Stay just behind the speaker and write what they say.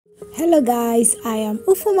Hello guys, I am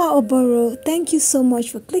Ufoma Oboro. Thank you so much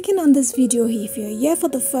for clicking on this video. If you're here for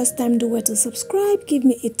the first time, do well to subscribe, give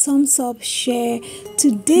me a thumbs up, share.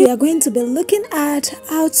 Today we are going to be looking at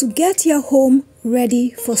how to get your home ready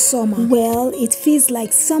for summer. Well, it feels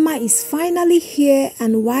like summer is finally here,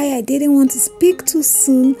 and why I didn't want to speak too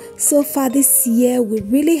soon. So far this year we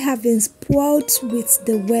really have been spoiled with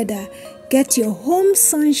the weather. Get your home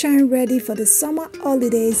sunshine ready for the summer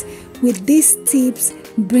holidays with these tips.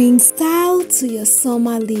 Bring style to your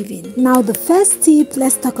summer living. Now the first tip,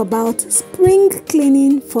 let's talk about spring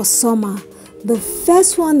cleaning for summer. The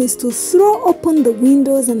first one is to throw open the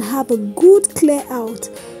windows and have a good clear out.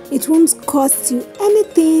 It won't cost you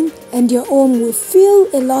anything and your home will feel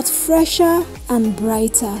a lot fresher and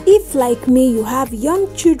brighter. If like me you have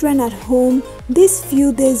young children at home, these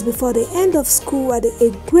few days before the end of school are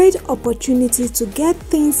a great opportunity to get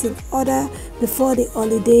things in order before the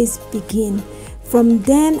holidays begin. From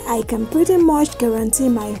then I can pretty much guarantee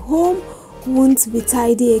my home won't be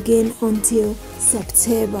tidy again until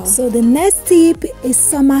September. So the next tip is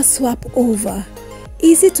summer swap over.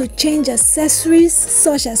 Easy to change accessories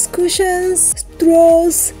such as cushions,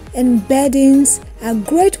 throws and beddings are a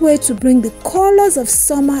great way to bring the colors of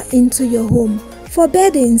summer into your home. For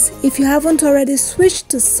beddings, if you haven't already switched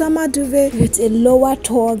to summer duvet with a lower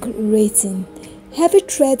tug rating. Heavy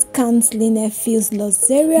thread count linen feels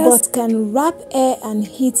luxurious but can wrap air and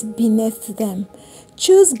heat beneath them.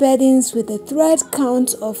 Choose beddings with a thread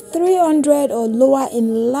count of 300 or lower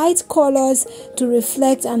in light colors to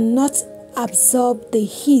reflect and not absorb the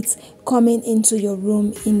heat coming into your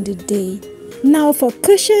room in the day. Now for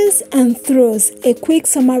cushions and throws, a quick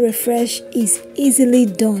summer refresh is easily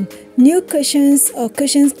done. New cushions or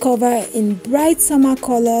cushions cover in bright summer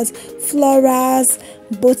colors, florals,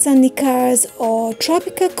 botanicals or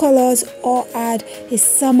tropical colors all add a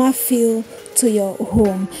summer feel to your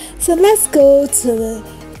home. So let's go to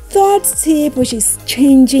the third tip, which is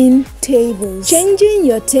changing tables. Changing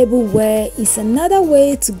your tableware is another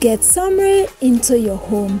way to get summer into your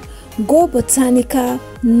home. Go botanical.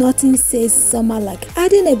 Nothing says summer like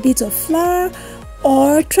adding a bit of flower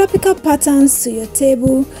or tropical patterns to your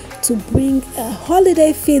table to bring a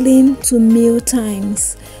holiday feeling to meal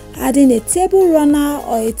times. Adding a table runner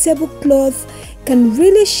or a tablecloth can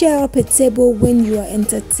really share up a table when you are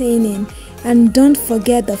entertaining. And don't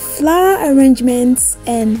forget the flower arrangements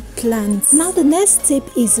and plants. Now the next tip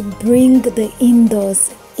is bring the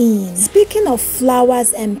indoors in. Speaking of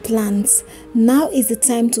flowers and plants, now is the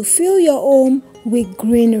time to fill your home with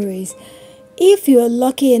greeneries. If you're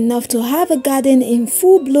lucky enough to have a garden in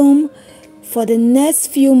full bloom, for the next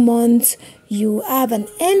few months you have an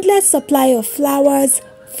endless supply of flowers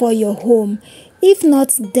for your home. If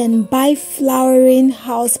not, then buy flowering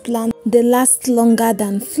houseplants. They last longer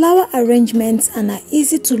than flower arrangements and are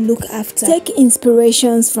easy to look after. Take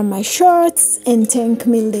inspirations from my shorts and thank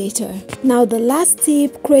me later. Now the last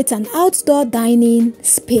tip, create an outdoor dining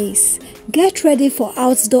space. Get ready for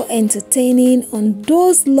outdoor entertaining on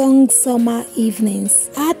those long summer evenings.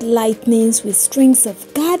 Add lightnings with strings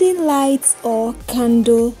of garden lights or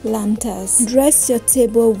candle lanterns. Dress your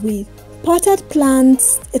table with potted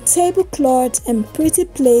plants, a tablecloth and pretty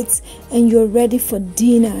plates, and you're ready for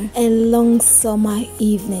dinner and long summer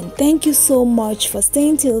evening. Thank you so much for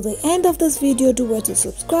staying till the end of this video. Do well to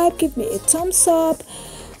subscribe, give me a thumbs up,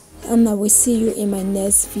 and I will see you in my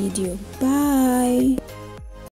next video. Bye.